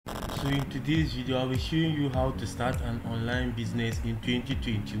So in today's video, I'll be showing you how to start an online business in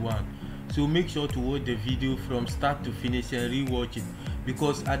 2021. So make sure to watch the video from start to finish and rewatch it,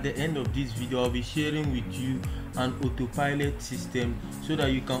 because at the end of this video I'll be sharing with you an autopilot system so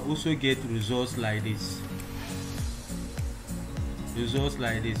that you can also get results like this.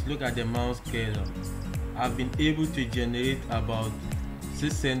 Look at the mouse cursor. I've been able to generate about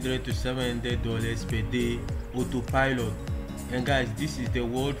 $600 to $700 per day autopilot. And guys, this is the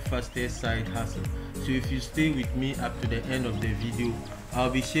world's fastest side hustle. So if you stay with me up to the end of the video, I'll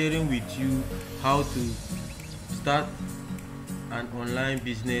be sharing with you how to start an online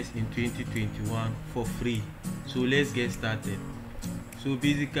business in 2021 for free. So let's get started. So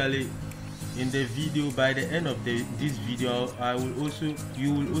basically, in the video, by the end of this video,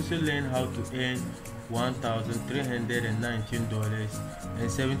 you will also learn how to earn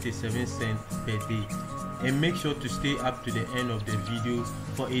 $1,319.77 per day. And make sure to stay up to the end of the video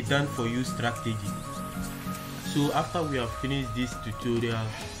for a done for you strategy. So after we have finished this tutorial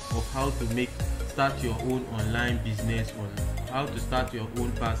of how to start your own online business, on how to start your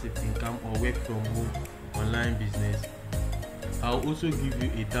own passive income or work from home online business, I'll also give you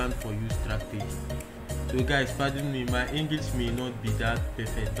a done for you strategy. So guys, pardon me, my English may not be that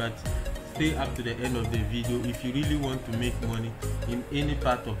perfect, but stay up to the end of the video if you really want to make money in any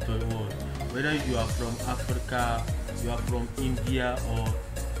part of the world, whether you are from Africa, you are from India or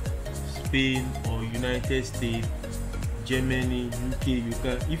Spain or United States, Germany, UK. You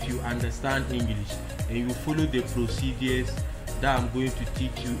can, if you understand English and you follow the procedures that I'm going to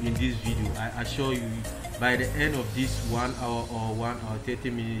teach you in this video, I assure you by the end of this 1 hour or 1 hour 30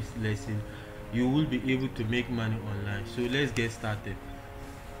 minutes lesson, you will be able to make money online. So let's get started.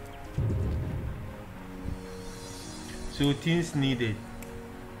 So things needed.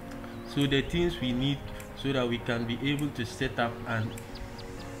 So the things we need so that we can be able to set up an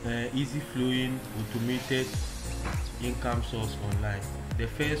easy flowing automated income source online. The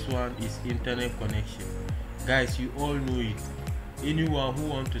first one is internet connection. Guys, you all know it. Anyone who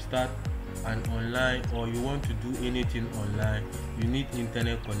wants to start an online or you want to do anything online, you need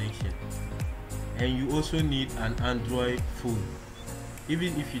internet connection. And you also need an Android phone.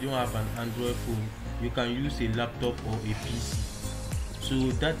 Even if you don't have an Android phone, you can use a laptop or a PC. So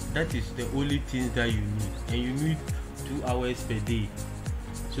that is the only things that you need, and you need 2 hours per day.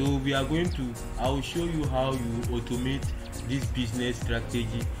 So I will show you how you automate this business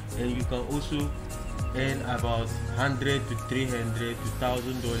strategy, and you can also earn about $100 to $300 to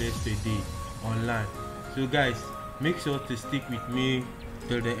 $1,000 per day online. So guys, make sure to stick with me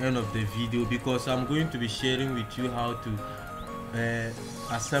till the end of the video, because I'm going to be sharing with you how to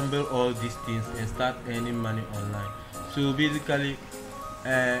assemble all these things and start earning money online. So basically,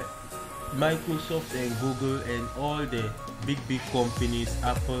 Microsoft and Google and all the big companies,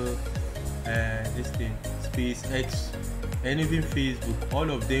 Apple, SpaceX, and even Facebook, all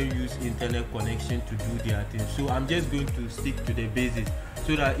of them use internet connection to do their thing. So I'm just going to stick to the basics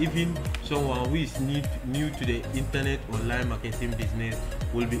so that even someone who is new to the internet online marketing business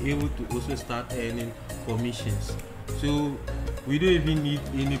will be able to also start earning commissions. So we don't even need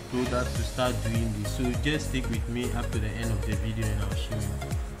any product to start doing this. So just stick with me up to the end of the video and I'll show you.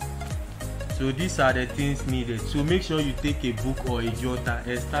 So these are the things needed. So make sure you take a book or a jotter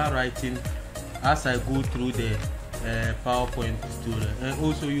and start writing as I go through the PowerPoint tutorial. And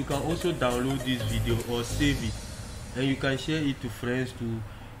also you can also download this video or save it, and you can share it to friends too.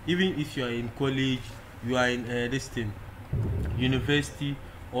 Even if you are in college, you are in university,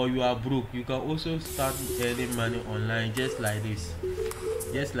 or you are broke, you can also start earning money online just like this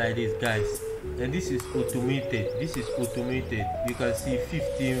guys. And this is automated. You can see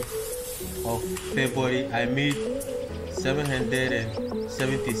 15th of February I made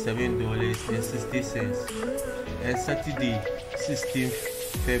 $777.60, and Saturday 16th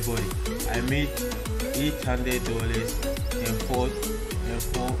February I made $804.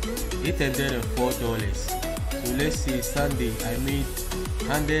 So let's say Sunday I made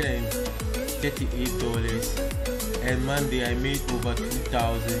 $138, and Monday I made over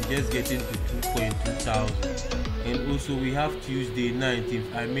 2,000, just getting to 2,200. And also we have Tuesday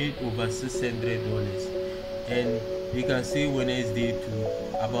 19th I made over $600, and we can say Wednesday to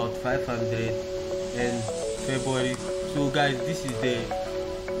about 500, and February. So guys, this is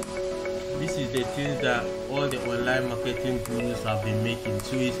the things that all the online marketing gurus have been making.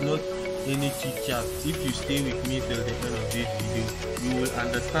 So it's not any cheap chat. If you stay with me till the end of this video, you will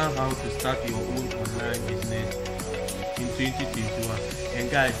understand how to start your own online business in 2021. And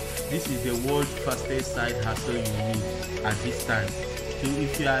guys, this is the world's fastest side hustle you need at this time. So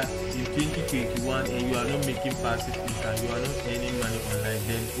if you are in 2021 and you are not making passive income, you are not earning money online,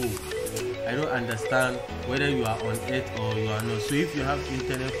 then I don't understand whether you are on Earth or you are not. So if you have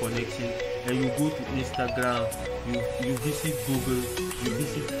internet connection and you go to Instagram, you visit Google, you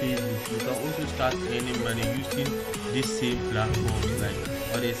visit Facebook, you can also start earning money using this same platform like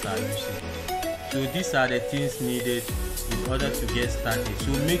others are using. So these are the things needed in order to get started.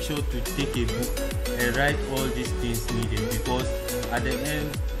 So make sure to take a book and write all these things needed, because at the end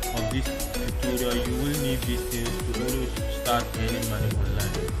of this tutorial you will need these things to also start earning money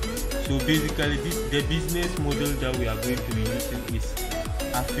online. So basically the business model that we are going to be using is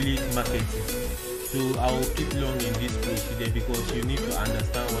affiliate marketing. So I will keep long in this procedure because you need to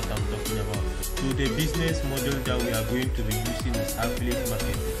understand what I'm talking about. So the business model that we are going to be using is affiliate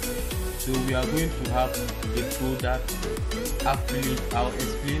marketing. So we are going to have a product affiliate. I'll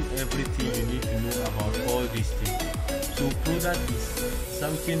explain everything you need to know about all these things. So product is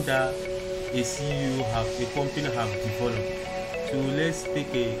something that a CEO a company have developed. So let's take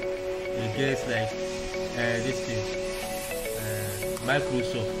a guess like this thing,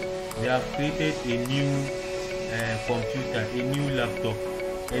 Microsoft. They have created a new computer, a new laptop,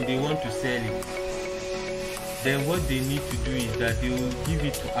 and they want to sell it. Then what they need to do is that they will give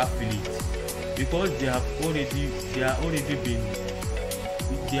it to affiliates, because they have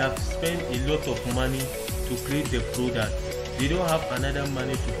spent a lot of money to create the product. They don't have another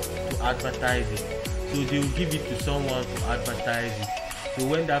money to advertise it, so they will give it to someone to advertise it. So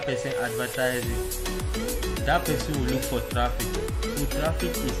when that person advertises it, that person will look for traffic. So traffic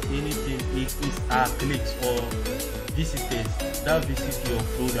is anything, it is our clicks or visitors that visit your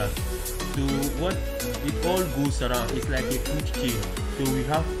product. So what it all goes around, it's like a food chain. So we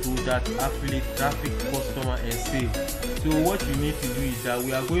have product, affiliate, traffic, customer, and sales. So what you need to do is that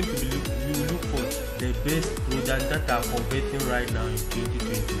we are going to look for the best product that are converting right now in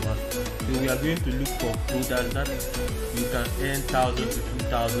 2021. So we are going to look for products that you can earn $1,000 to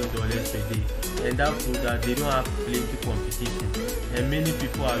 $2,000 per day, and that product they don't have plenty competition, and many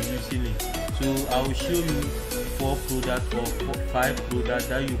people are using it. So I will show you 4 products or 5 products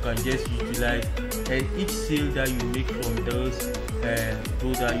that you can just utilize, and each sale that you make from those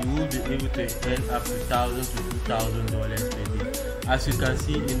products, you will be able to earn up to $1,000 to $2,000 per day. As you can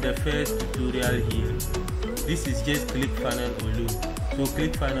see in the first tutorial here, this is just ClickFunnels alone. So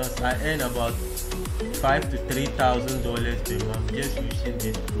ClickFunnels, I earn about $5,000 to $3,000 per month just using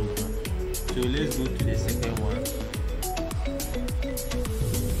this program. So let's go to the second one.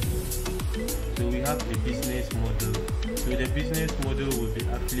 So we have the business model. So the business model will be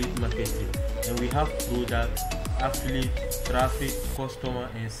affiliate marketing, and we have product, affiliate, traffic, customer,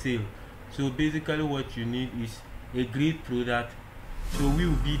 and sale. So basically what you need is a great product. So we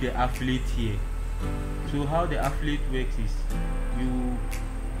will be the affiliate here. So how the affiliate works is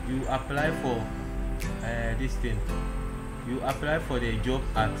you apply for this thing. You apply for the job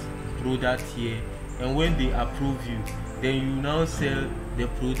at product here, and when they approve you, then you now sell the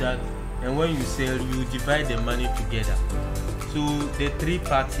product, and when you sell, you divide the money together. So the 3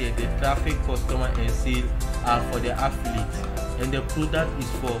 parts here, the traffic, customer, and sale, are for the affiliate, and the product is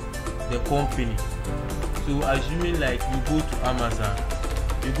for the company. So assuming like you go to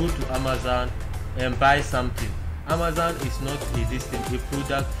Amazon and buy something. Amazon is not a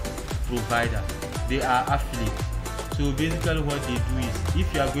product provider, they are affiliate. So basically what they do is,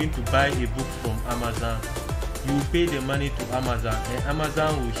 if you are going to buy a book from Amazon, you pay the money to Amazon, and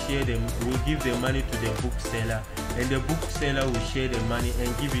Amazon will give the money to the bookseller, and the bookseller will share the money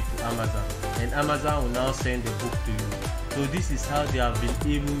and give it to Amazon, and Amazon will now send the book to you. So this is how they have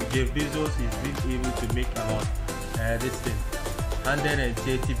been able, Jeff Bezos is being able to make about this thing,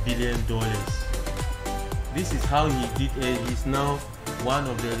 $130 billion. This is how he did it. He's now one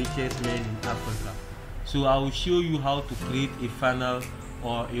of the richest men in Africa. So I will show you how to create a funnel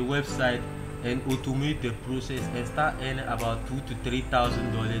or a website and automate the process and start earning about $2,000 to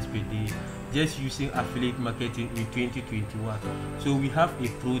 $3,000 per day just using affiliate marketing in 2021. So we have a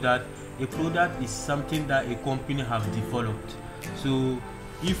product. A product is something that a company have developed. So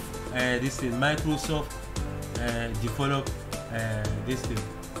if this is Microsoft developed this thing,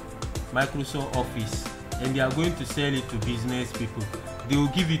 Microsoft Office, and they are going to sell it to business people, they will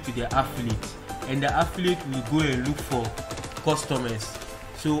give it to the affiliate, and the affiliate will go and look for customers.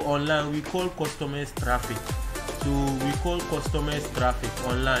 So online we call customers traffic. So we call customers traffic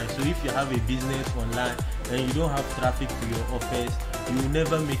online. So if you have a business online and you don't have traffic to your office, you will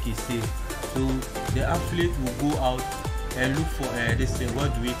never make a sale. So the affiliate will go out and look for this thing,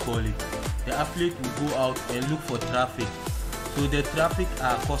 what do we call it? The affiliate will go out and look for traffic. So the traffic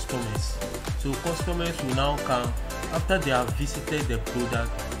are customers. So customers will now come after they have visited the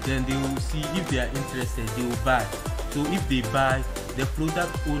product, then they will see if they are interested, they will buy. So if they buy, the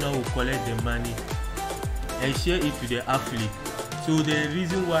product owner will collect the money and share it to the affiliate. So the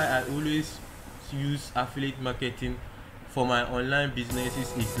reason why I always use affiliate marketing for my online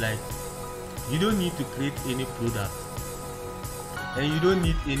businesses is like, you don't need to create any product and you don't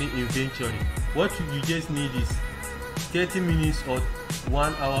need any inventory. What you just need is 30 minutes or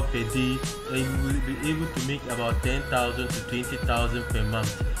 1 hour per day, and you will be able to make about 10,000 to 20,000 per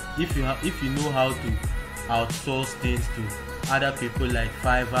month if you know how to outsource things to other people like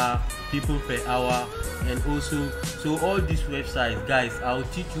Fiverr, people per hour, and also so all these websites, guys, I'll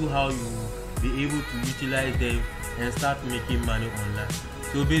teach you how you will be able to utilize them and start making money online.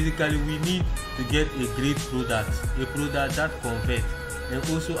 So basically we need to get a great product, a product that converts, and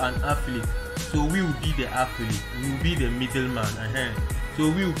also an affiliate. So we will be the affiliate, we will be the middleman. So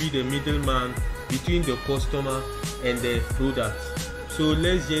we will be the middleman between the customer and the product. So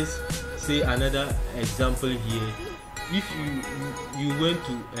let's just say another example here. If you went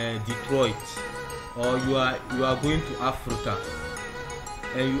to Detroit, or you are going to Africa,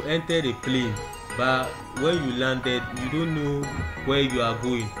 and you entered a plane, but when you landed you don't know where you are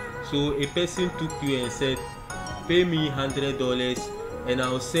going. So a person took you and said, pay me $100 and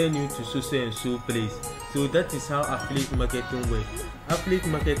I'll send you to so and so place. So that is how affiliate marketing works. Affiliate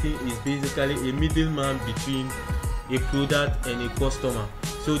marketing is basically a middleman between a product and a customer.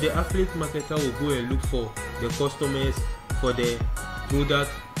 So the affiliate marketer will go and look for the customers for the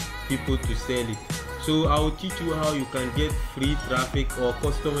product people to sell it. So I will teach you how you can get free traffic or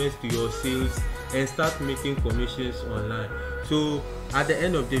customers to your sales and start making commissions online. So at the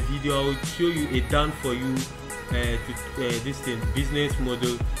end of the video I will show you a done for you business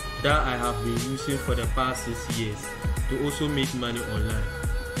model that I have been using for the past 6 years to also make money online.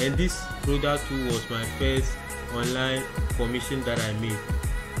 And this product too was my first online commission that I made.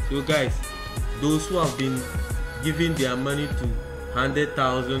 So guys, those who have been giving their money to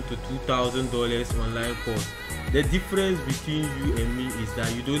 $100,000 to $2,000 online course, the difference between you and me is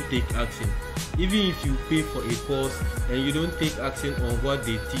that you don't take action. Even if you pay for a course and you don't take action on what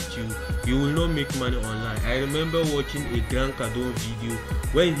they teach you, you will not make money online. I remember watching a Grant Cardone video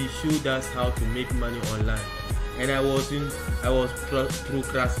when he showed us how to make money online, and I was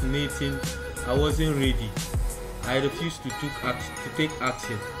procrastinating. I wasn't ready. I refused to take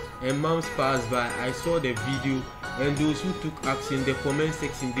action. And months passed by, I saw the video, and those who took action, the comment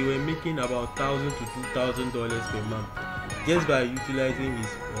section, they were making about $1,000 to $2,000 per month just by utilizing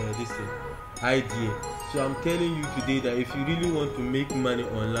his idea. So I'm telling you today that if you really want to make money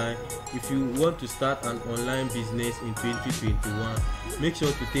online, if you want to start an online business in 2021, make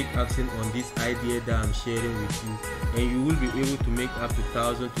sure to take action on this idea that I'm sharing with you, and you will be able to make up to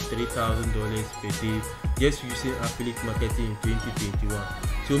 $1,000 to $3,000 per day just using affiliate marketing in 2021.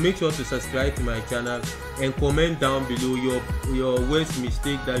 So make sure to subscribe to my channel and comment down below your worst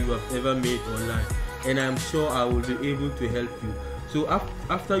mistake that you have ever made online, and I'm sure I will be able to help you. So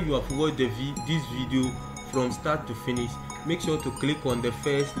after you have watched this video from start to finish, make sure to click on the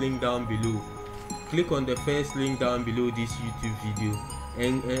first link down below. Click on the first link down below this YouTube video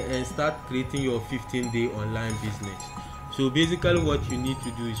and start creating your 15-day online business. So basically what you need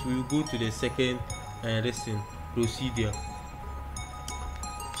to do is we will go to the second procedure.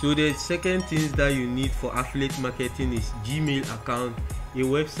 So the second things that you need for affiliate marketing is Gmail account, a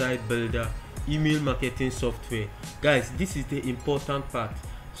website builder, email marketing software. Guys, this is the important part.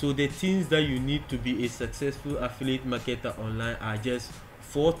 So the things that you need to be a successful affiliate marketer online are just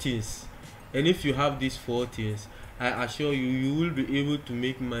 4 things, and if you have these 4 things, I assure you, you will be able to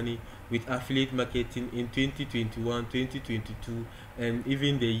make money with affiliate marketing in 2021, 2022, and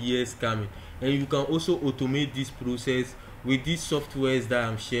even the years coming. And you can also automate this process with these softwares that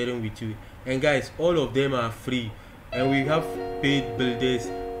I'm sharing with you. And guys, all of them are free, and we have paid builders,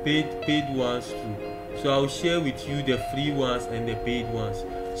 paid ones too. So I'll share with you the free ones and the paid ones.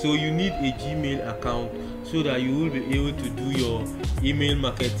 So you need a Gmail account so that you will be able to do your email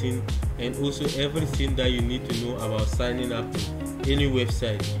marketing and also everything that you need to know about signing up to any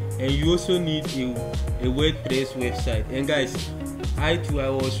website. And you also need a WordPress website. And guys, I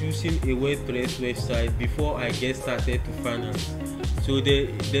was using a WordPress website before I get started to finance. So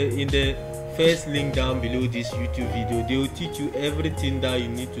in the first link down below this YouTube video, they will teach you everything that you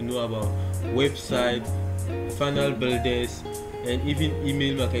need to know about website, funnel builders, and even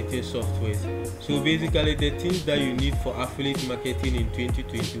email marketing softwares. So basically the things that you need for affiliate marketing in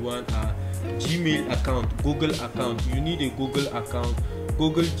 2021 are Gmail account, Google account. You need a Google account,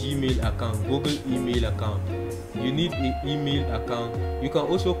 Google Gmail account, Google email account. you need an email account. You can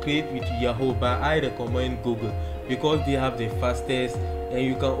also create with Yahoo, but I recommend Google because they have the fastest, and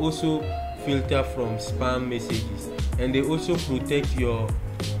you can also filter from spam messages, and they also protect your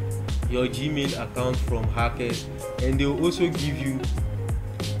Gmail account from hackers, and they will also give you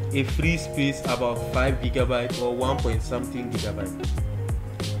a free space about 5 GB or 1 point something gigabyte.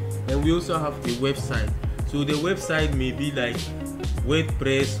 And we also have a website. So the website may be like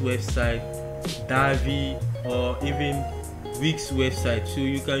WordPress website, Divi, or even Wix website. So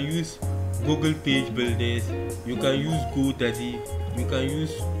you can use Google Page Builders, you can use GoDaddy, you can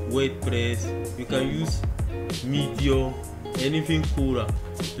use WordPress, you can use Medium, and even Quora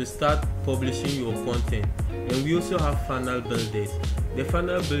to start publishing your content. And we also have funnel builders. The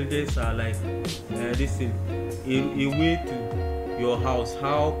funnel builders are like a way to your house,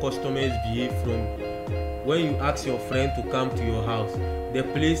 how customers behave from when you ask your friend to come to your house, the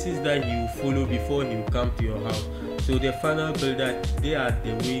places that he will follow before he will come to your house. So the funnel builder, they are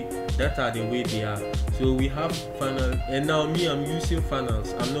the way they are. So we have funnel, and now me, I'm using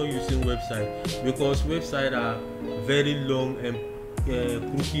funnels. I'm not using website because websites are very long and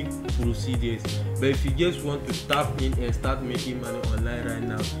cookie procedures. But if you just want to tap in and start making money online right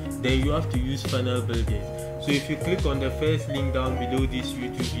now, then you have to use funnel builders. So if you click on the first link down below this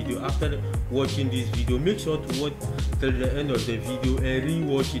YouTube video, after watching this video, make sure to watch till the end of the video and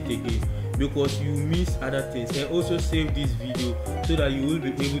re-watch it again, because you miss other things. And also save this video so that you will be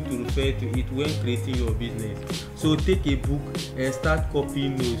able to refer to it when creating your business. So take a book and start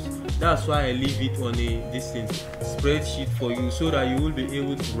copying notes. That's why I leave it on a spreadsheet for you, so that you will be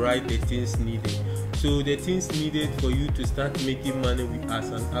able to write the things needed. So the things needed for you to start making money as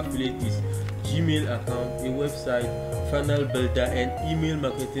an affiliate is Gmail account, a website, funnel builder, and email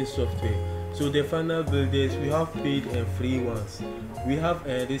marketing software. So the funnel builders, we have paid and free ones. We have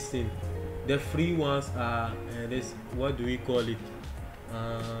the free ones are what do we call it?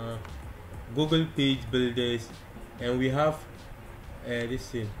 Google Page Builders, and we have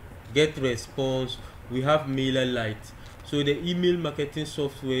Get Response. We have MailerLite. So the email marketing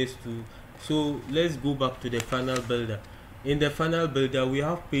softwares too. So let's go back to the funnel builder. In the funnel builder, we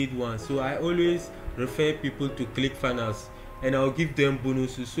have paid ones. So I always refer people to ClickFunnels, and I'll give them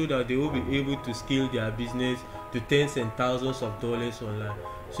bonuses so that they will be able to scale their business to tens and thousands of dollars online.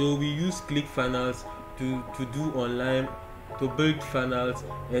 So we use ClickFunnels to do online, to build funnels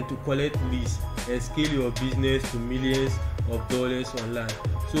and to collect leads and scale your business to millions of dollars online.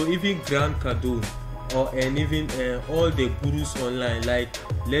 So even Grant Cardone and even all the gurus online, like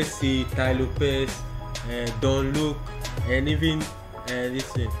let's say Tai Lopez, Don Luke, and even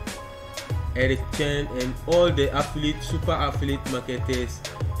Eric Chen, and all the super affiliate marketers,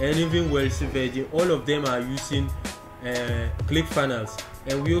 and even Wealthy Virgin, all of them are using ClickFunnels.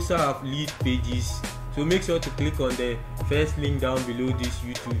 And we also have lead pages. So make sure to click on the first link down below this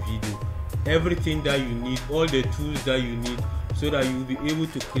YouTube video. Everything that you need, all the tools that you need, so that you will be able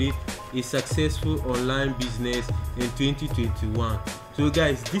to create a successful online business in 2021. So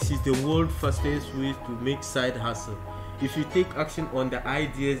guys, this is the world's fastest way to make side hustle. If you take action on the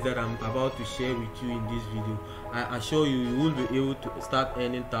ideas that I'm about to share with you in this video, I assure you, you will be able to start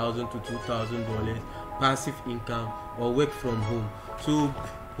earning $1,000 to $2,000 passive income or work from home. So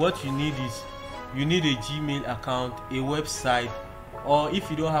what you need is, you need a Gmail account, a website, or if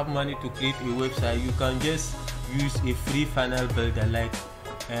you don't have money to create a website, you can just use a free funnel builder like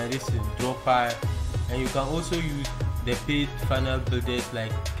Dropper, and you can also use the paid funnel builders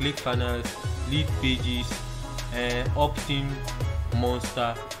like ClickFunnels, Lead Pages, Optim,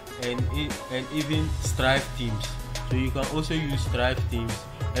 Monster, and even Strive Teams. So you can also use Strive Teams.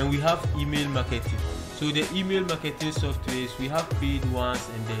 And we have email marketing. So the email marketing softwares, we have paid ones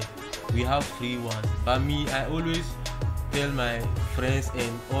and then we have free ones. But me, I always tell my friends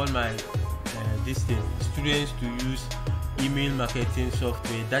and all my students to use email marketing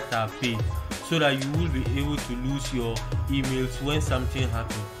software that are paid, so that you will be able to lose your emails when something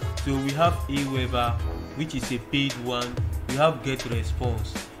happens. So we have Aweber, which is a paid one. We have Get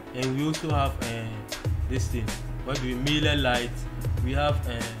Response, and we also have MailerLite. We have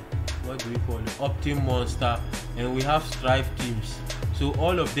Optim Monster, and we have Strive Teams. So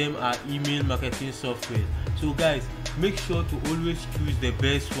all of them are email marketing software. So guys, make sure to always choose the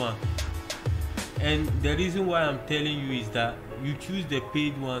best one. And the reason why I'm telling you is that you choose the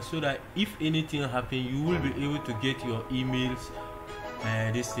paid one, so that if anything happens, you will be able to get your emails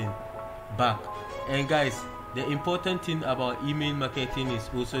back. And guys, the important thing about email marketing is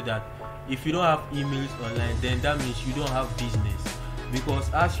also that if you don't have emails online, then that means you don't have business.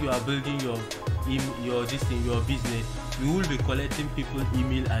 Because as you are building your business, we will be collecting people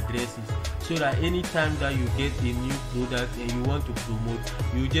email addresses, so that anytime that you get a new product and you want to promote,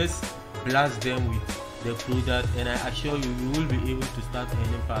 you just blast them with the product, and I assure you, you will be able to start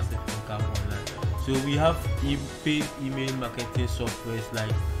earning passive income online. So we have paid email marketing softwares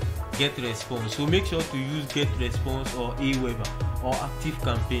like GetResponse. So make sure to use GetResponse or Aweber or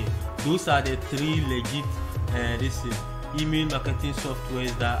ActiveCampaign. Those are the three legit email marketing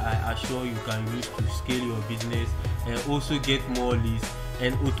softwares that I assure you can use to scale your business and also get more leads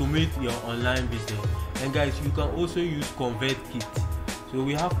and automate your online business. And guys, you can also use ConvertKit. So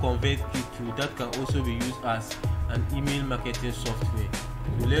we have ConvertKit too, that can also be used as an email marketing software.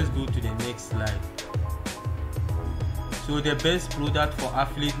 So let's go to the next slide. So the best product for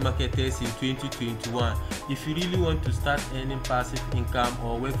affiliate marketers in 2021. If you really want to start earning passive income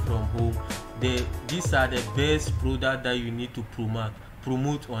or work from home, these are the best product that you need to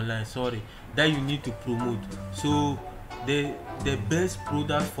promote online. That you need to promote. So the best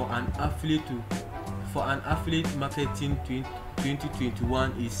product for an affiliate marketing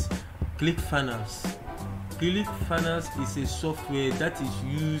 2021 is ClickFunnels. ClickFunnels is a software that is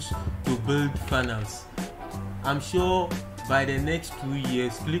used to build funnels. I'm sure by the next 2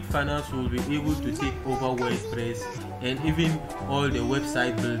 years, ClickFunnels will be able to take over WordPress and even all the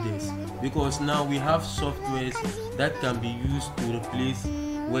website builders, because now we have softwares that can be used to replace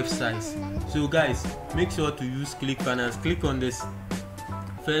websites. So guys, make sure to use ClickFunnels. Click on this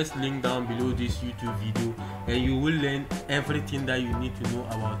first link down below this YouTube video and you will learn everything that you need to know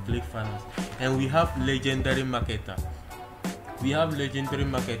about ClickFunnels. And we have Legendary Marketer.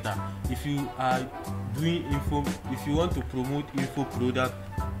 If you are doing if you want to promote info product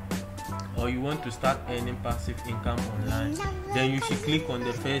or you want to start earning passive income online, then you should click on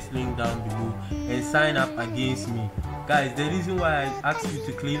the first link down below and sign up against me. Guys, the reason why I asked you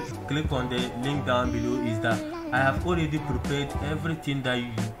to click on the link down below is that I have already prepared everything that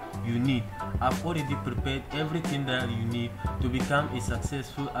you need. I've already prepared everything that you need to become a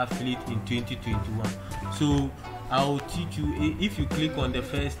successful affiliate in 2021. So I will teach you, if you click on the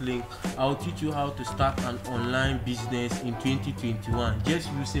first link, I will teach you how to start an online business in 2021,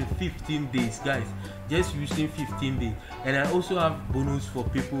 just using 15 days, guys. Just using 15 days. And I also have bonus for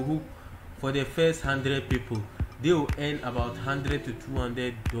people who, for the first 100 people, they will earn about $100 to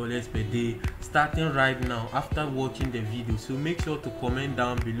 $200 per day starting right now after watching the video. So make sure to comment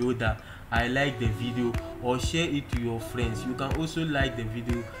down below that I like the video or share it to your friends. You can also like the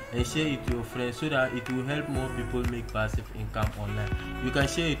video and share it to your friends so that it will help more people make passive income online. You can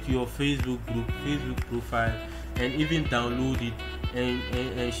share it to your Facebook group, Facebook profile, and even download it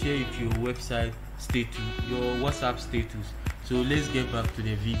and share it to your website status, your WhatsApp status. So let's get back to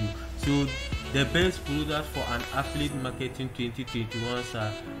the video. So the best product for an affiliate marketing 2021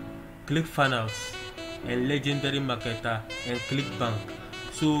 are ClickFunnels and Legendary Marketer and ClickBank.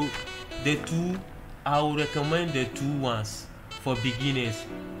 So the two, I will recommend the two ones for beginners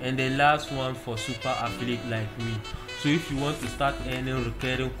and the last one for super affiliate like me. So if you want to start earning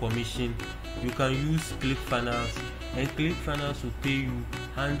recurring commission, you can use ClickFunnels, and ClickFunnels will pay you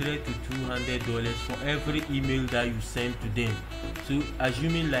 $100 to $200 for every email that you send to them. So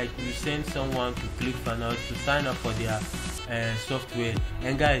assuming like you send someone to ClickFunnels to sign up for their software,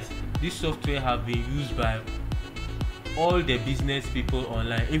 and guys, this software have been used by all the business people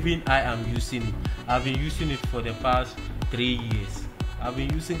online. Even I am using it. I've been using it for the past 3 years. I've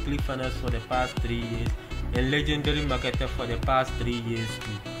been using ClickFunnels for the past 3 years and Legendary Marketer for the past 3 years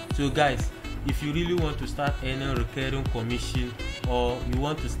too. So guys, if you really want to start earning recurring commission or you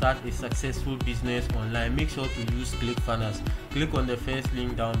want to start a successful business online, make sure to use ClickFunnels. Click on the first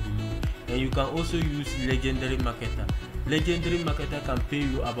link down below, and you can also use Legendary Marketer. Legendary Marketer can pay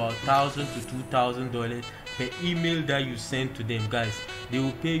you about $1,000 to $2,000 per email that you send to them. Guys, they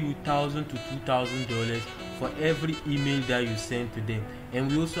will pay you $1,000 to $2,000 for every email that you send to them.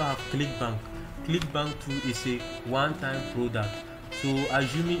 And we also have ClickBank. ClickBank too is a one-time product. So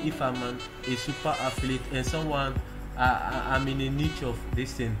assuming if I'm a super affiliate and someone I'm in a niche of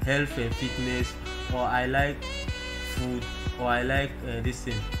this thing, health and fitness, or I like food, or I like this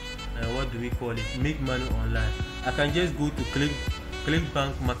thing, what do we call it, make money online, I can just go to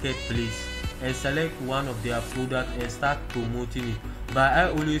ClickBank Marketplace and select one of their products and start promoting it. But I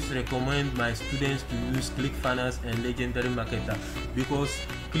always recommend my students to use ClickFunnels and Legendary Marketer, because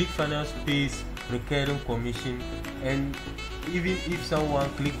ClickFunnels pays recurring commission, and even if someone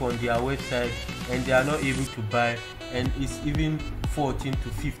click on their website and they are not able to buy, and it's even 14 to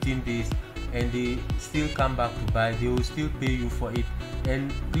 15 days and they still come back to buy, they will still pay you for it.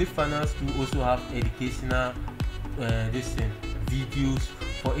 And ClickFunnels do also have educational videos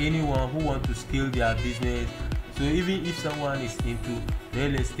for anyone who want to scale their business. So even if someone is into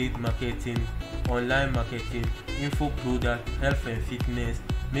real estate marketing, online marketing, info product, health and fitness,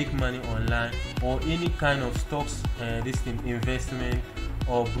 make money online, or any kind of stocks, investment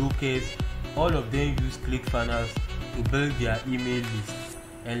or brokers, all of them use ClickFunnels to build their email lists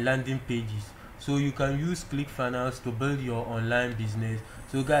and landing pages. So you can use ClickFunnels to build your online business.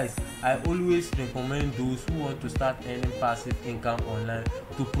 So guys, I always recommend those who want to start earning passive income online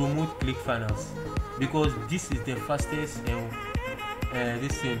to promote ClickFunnels, because this is the fastest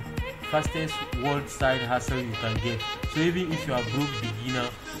fastest world side hustle you can get. So even if you are broke beginner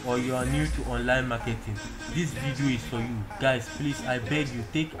or you are new to online marketing, this video is for you. Guys, please, I beg you,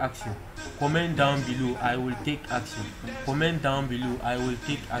 take action. Comment down below, I will take action. Comment down below, I will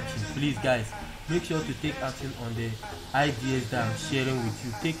take action. Please guys, make sure to take action on the ideas that I'm sharing with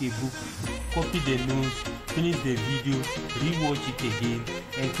you. Take a book, copy the notes, finish the video, rewatch it again,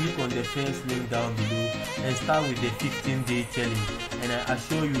 and click on the first link down below and start with the 15-day challenge. And I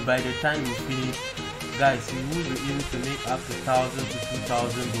assure you, by the time you finish, guys, you will be able to make up to $1,000 to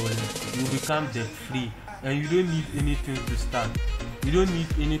 $2,000. You will become debt free, and you don't need anything to start. You don't need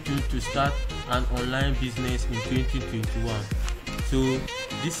anything to start an online business in 2021. So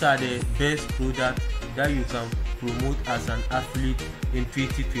these are the best products that you can promote as an affiliate in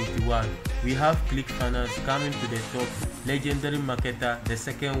 2021. We have ClickFunnels coming to the top, Legendary Marketer the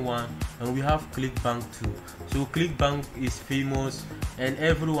second one, and we have ClickBank too. So ClickBank is famous, and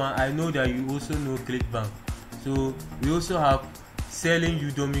everyone, I know that you also know ClickBank. So we also have selling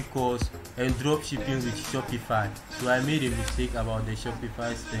Udemy course and drop shipping with Shopify. So I made a mistake about the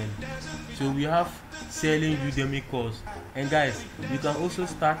Shopify selling. So we have selling Udemy course, and guys, you can also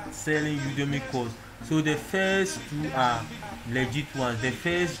start selling Udemy course. So the first two are legit ones. The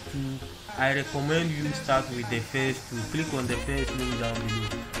first two, I recommend you start with the first two. Click on the first link down below.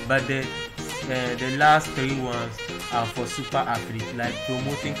 But the last three ones are for super affiliate, like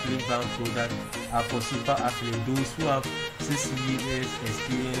promoting ClickBank products are for super affiliate, those who have 6 years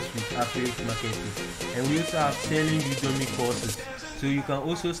experience with affiliate marketing. And we also have selling Udemy courses. So you can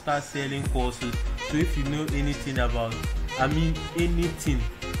also start selling courses. So if you know anything about,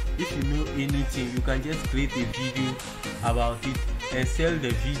 if you know anything, you can just create a video about it and sell the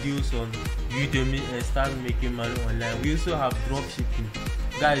videos on Udemy and start making money online. We also have drop shipping.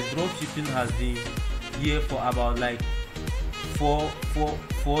 Guys, drop shipping has been here for about like four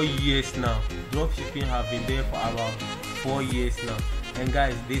years now. Drop shipping have been there for about 4 years now. And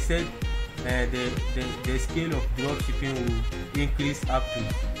guys, they said the scale of drop shipping will increase up to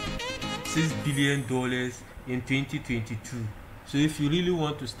 $6 billion in 2022. So if you really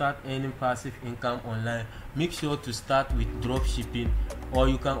want to start earning passive income online, make sure to start with drop shipping. Or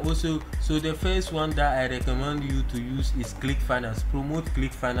you can also, so the first one that I recommend you to use is ClickFunnels. Promote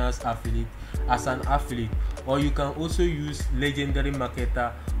ClickFunnels affiliate as an affiliate. Or you can also use Legendary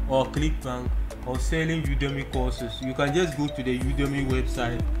Marketer or ClickBank or selling Udemy courses. You can just go to the Udemy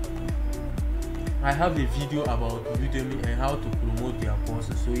website. I have a video about Udemy and how to promote their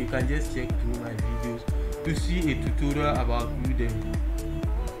courses, so you can just check through my videos to see a tutorial about Udemy.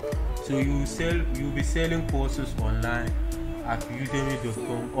 So you'll be selling courses online at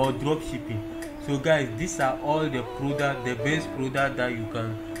udemy.com or drop shipping. So guys, these are all the best product that you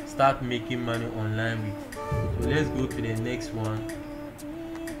can start making money online with. So let's go to the next one.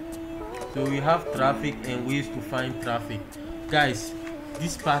 So we have traffic and ways to find traffic. Guys,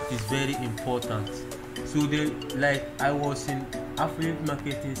 this part is very important. So I was in affiliate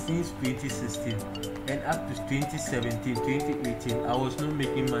marketing since 2016, and up to 2017, 2018, I was not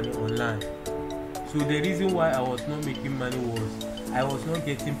making money online. So the reason why I was not making money was I was not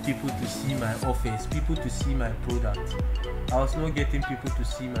getting people to see my offers, people to see my product. I was not getting people to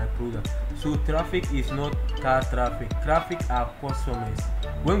see my product. So traffic is not car traffic. Traffic are customers.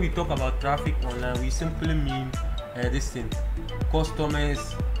 When we talk about traffic online, we simply mean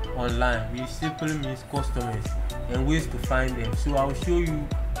customers online. We simply means customers and ways to find them. So I'll show you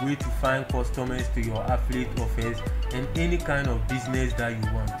way to find customers to your affiliate offers and any kind of business that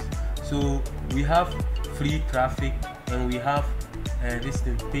you want. So we have free traffic and we have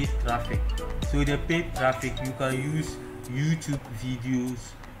paid traffic. So the paid traffic, you can use YouTube videos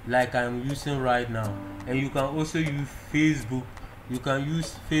like I'm using right now, and you can also use Facebook. You can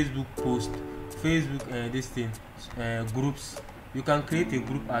use Facebook post, Facebook groups. You can create a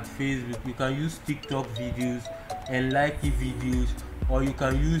group at Facebook. You can use TikTok videos and likey videos, or you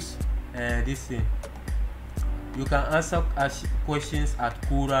can use you can answer questions at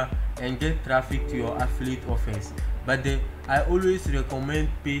Quora and get traffic to your affiliate offers. But I always recommend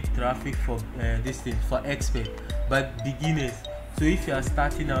paid traffic for for experts, but beginners. So if you are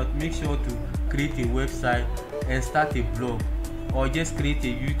starting out, make sure to create a website and start a blog, or just create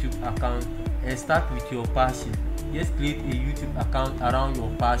a YouTube account and start with your passion. Just create a YouTube account around your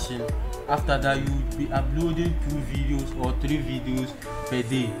passion. After that, you will be uploading 2 videos or 3 videos per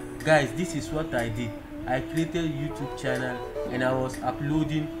day. Guys, this is what I did. I created a YouTube channel and I was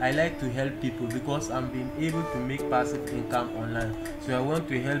uploading. I like to help people because I'm being able to make passive income online. So I want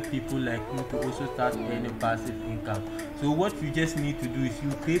to help people like you to also start earning passive income. So what you just need to do is you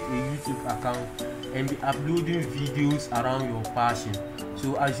create a YouTube account and be uploading videos around your passion.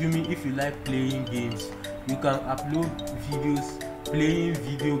 So assuming if you like playing games, you can upload videos playing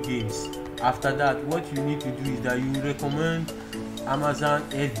video games. After that, what you need to do is that you recommend Amazon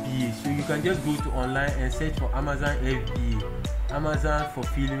FBA. So you can just go to online and search for Amazon FBA, Amazon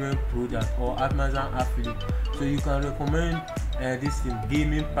Fulfillment Product, or Amazon Affiliate. So you can recommend this thing,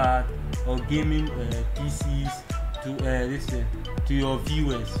 gaming pad or gaming PCs to your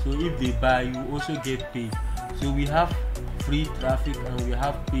viewers. So if they buy, you also get paid. So we have free traffic and we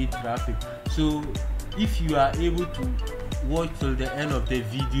have paid traffic. So if you are able to watch till the end of the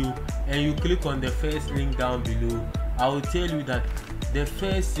video and you click on the first link down below, I will tell you that the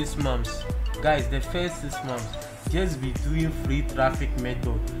first 6 months, guys, just be doing free traffic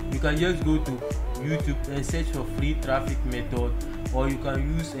method. You can just go to YouTube and search for free traffic method, or you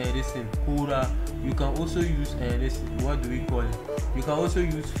can use this in Quora. You can also use this, what do we call it? You can also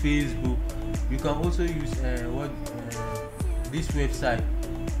use Facebook. You can also use this website,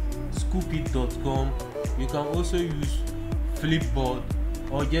 scoopit.com. You can also use Flipboard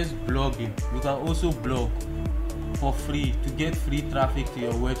or just blogging. You can also blog for free to get free traffic to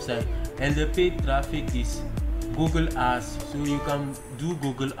your website. And the paid traffic is Google Ads. So you can do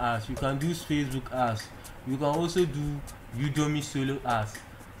Google Ads, you can do Facebook Ads, you can also do Udemy Solo Ads.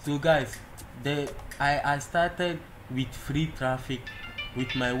 So guys, I started with free traffic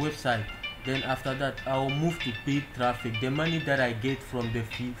with my website. Then after that, I will move to paid traffic, the money that I get from the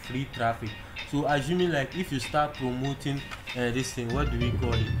free traffic. So assuming like if you start promoting this thing, what do we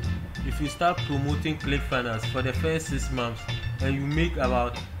call it? If you start promoting ClickFunnels for the first 6 months and you make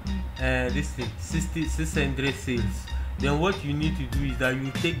about 600 sales, then what you need to do is that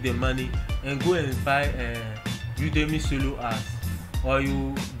you take the money and go and buy Udemy Solo Ads, or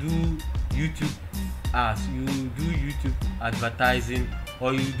you do YouTube Ads, you do YouTube advertising,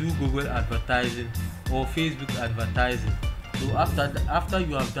 or you do Google advertising or Facebook advertising. So after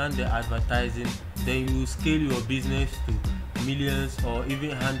you have done the advertising, then you scale your business to millions or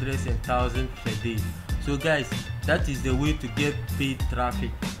even hundreds and thousands per day. So guys, that is the way to get paid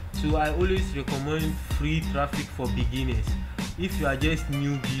traffic. So I always recommend free traffic for beginners. If you are just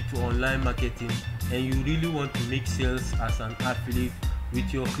newbie to online marketing and you really want to make sales as an affiliate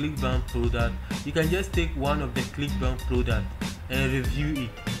with your ClickBank product, you can just take one of the ClickBank product and review it.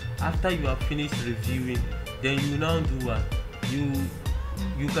 After you have finished reviewing, then you now do what?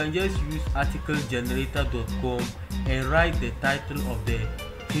 You can just use articlegenerator.com and write the title of the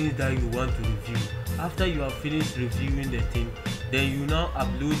things that you want to review. After you have finished reviewing the thing, then you now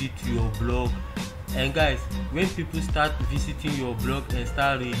upload it to your blog. And guys, when people start visiting your blog and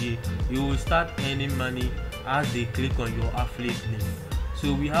start reading, you will start earning money as they click on your affiliate link.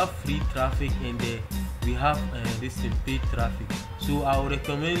 So we have free traffic and we have this paid traffic. So I would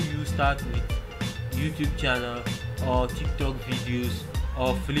recommend you start with YouTube channel or TikTok videos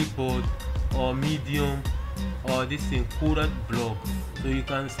or Flipboard or Medium or this thing Quora blog. So you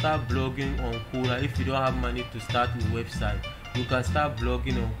can start blogging on Quora. If you don't have money to start a website, you can start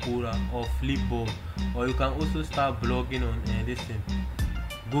blogging on Quora or Flipboard, or you can also start blogging on this thing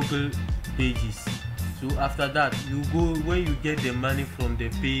Google pages. So after that, you go, when you get the money from the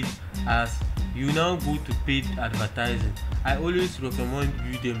paid ads, you now go to paid advertising. I always recommend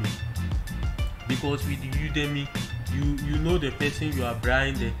Udemy, because with Udemy you know the person you are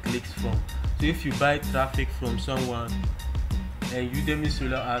buying the clicks from. So if you buy traffic from someone and Udemy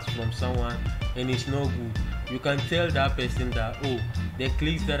Solo Ads from someone and it's not good, you can tell that person that, oh, the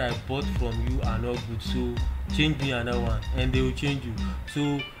clicks that I bought from you are not good, so change me another one, and they will change you.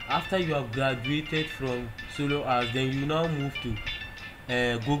 So after you have graduated from Solo Ads, then you now move to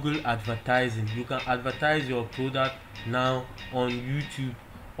Google advertising. You can advertise your product now on YouTube,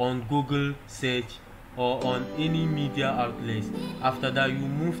 on Google search, or on any media outlets. After that, you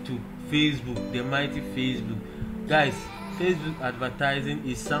move to Facebook, the mighty Facebook. Guys, Facebook advertising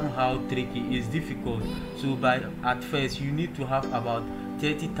is somehow tricky, it's difficult. So at first you need to have about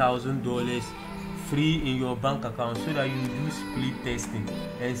 $30,000 free in your bank account, so that you do split testing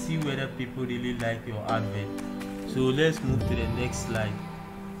and see whether people really like your advert. So let's move to the next slide.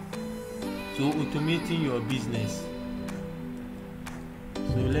 So automating your business.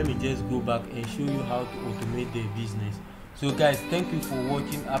 So let me just go back and show you how to automate their business. So guys, thank you for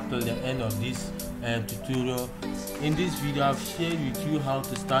watching up till the end of this tutorial. In this video, I've shared with you how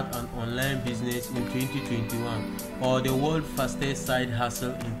to start an online business in 2021, or the world fastest side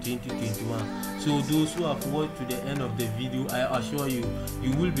hustle in 2021. So those who have watched to the end of the video, I assure you,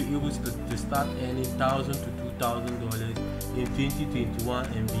 you will be able to start earning $1,000 to $2,000 in 2021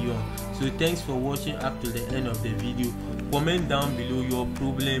 and beyond. So thanks for watching up to the end of the video. Comment down below your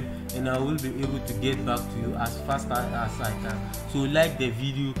problem and I will be able to get back to you as fast as I can. So like the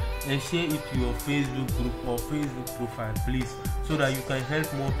video and share it to your Facebook group or Facebook profile, please, so that you can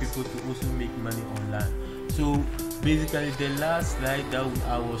help more people to also make money online. So basically, the last slide that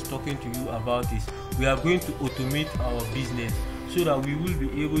I was talking to you about is we are going to automate our business so that we will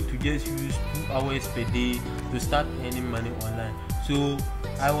be able to just use 2 hours per day to start earning money online. So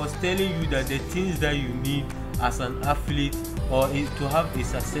I was telling you that the things that you need as an affiliate or to have a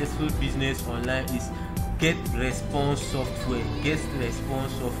successful business online is GetResponse software.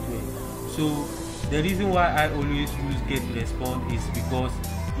 So the reason why I always use GetResponse is because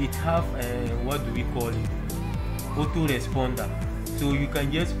it have what do we call it, autoresponder. So you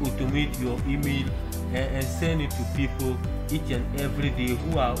can just automate your email and send it to people each and every day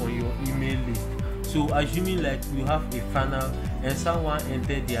who are on your email list. So assuming like you have a funnel and someone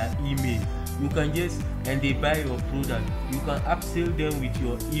entered their email, you can just, and they buy your product, you can upsell them with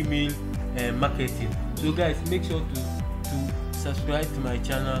your email marketing. So guys, make sure to subscribe to my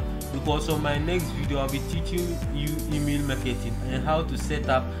channel, because on my next video I'll be teaching you email marketing and how to set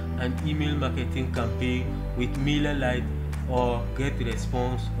up an email marketing campaign with MailerLite or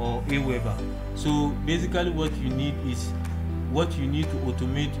GetResponse or Aweber. So basically what you need to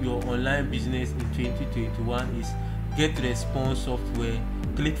automate your online business in 2021 is GetResponse software,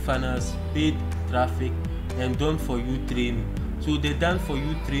 ClickFunnels, paid traffic, and Done For You training. So the Done For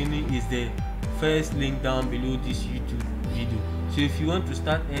You training is the first link down below this YouTube video. So if you want to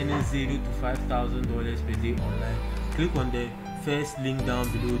start earning $0 to $5,000 per day online, click on the first link down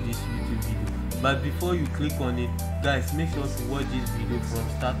below this YouTube video. But before you click on it, guys, make sure to watch this video from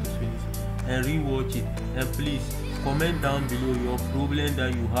start to finish and rewatch it. And please comment down below your problem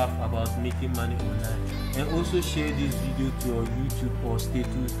that you have about making money online, and also share this video to your YouTube or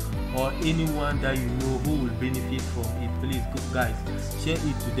status or anyone that you know who will benefit from it. Please guys, share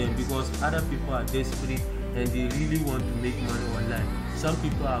it to them, because other people are desperate and they really want to make money online. Some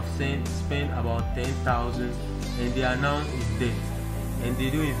people have spent about 10,000 and they are now in debt and they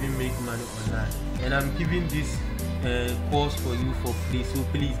don't even make money online. And I'm giving this course for you for free. So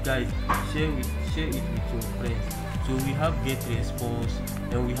please guys, share it with your friends. So we have GetResponse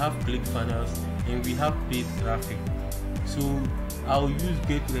and we have ClickFunnels and we have paid traffic. So I'll use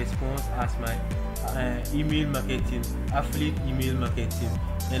GetResponse as my email marketing, affiliate email marketing,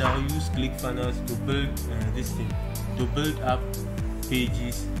 and I'll use ClickFunnels to build up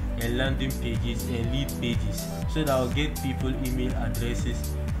pages and landing pages and lead pages, so that I'll get people email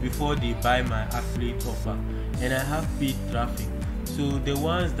addresses before they buy my affiliate offer. And I have paid traffic. So the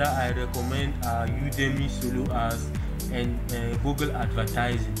ones that I recommend are Udemy, Solo Ads, and Google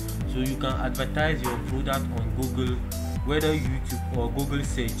advertising. So you can advertise your product on Google, whether YouTube or Google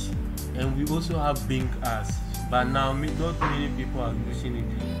search. And we also have Bing Ads, but now not many people are using it.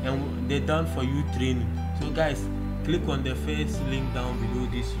 And they're Done For You training. So guys, click on the first link down below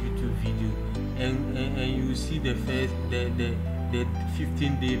this YouTube video, and you see the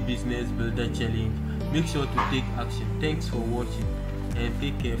 15-day business builder challenge. Make sure to take action. Thanks for watching and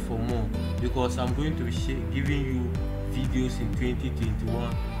take care for more, because I'm going to be giving you videos in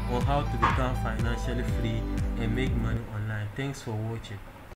 2021 on how to become financially free and make money online. Thanks for watching.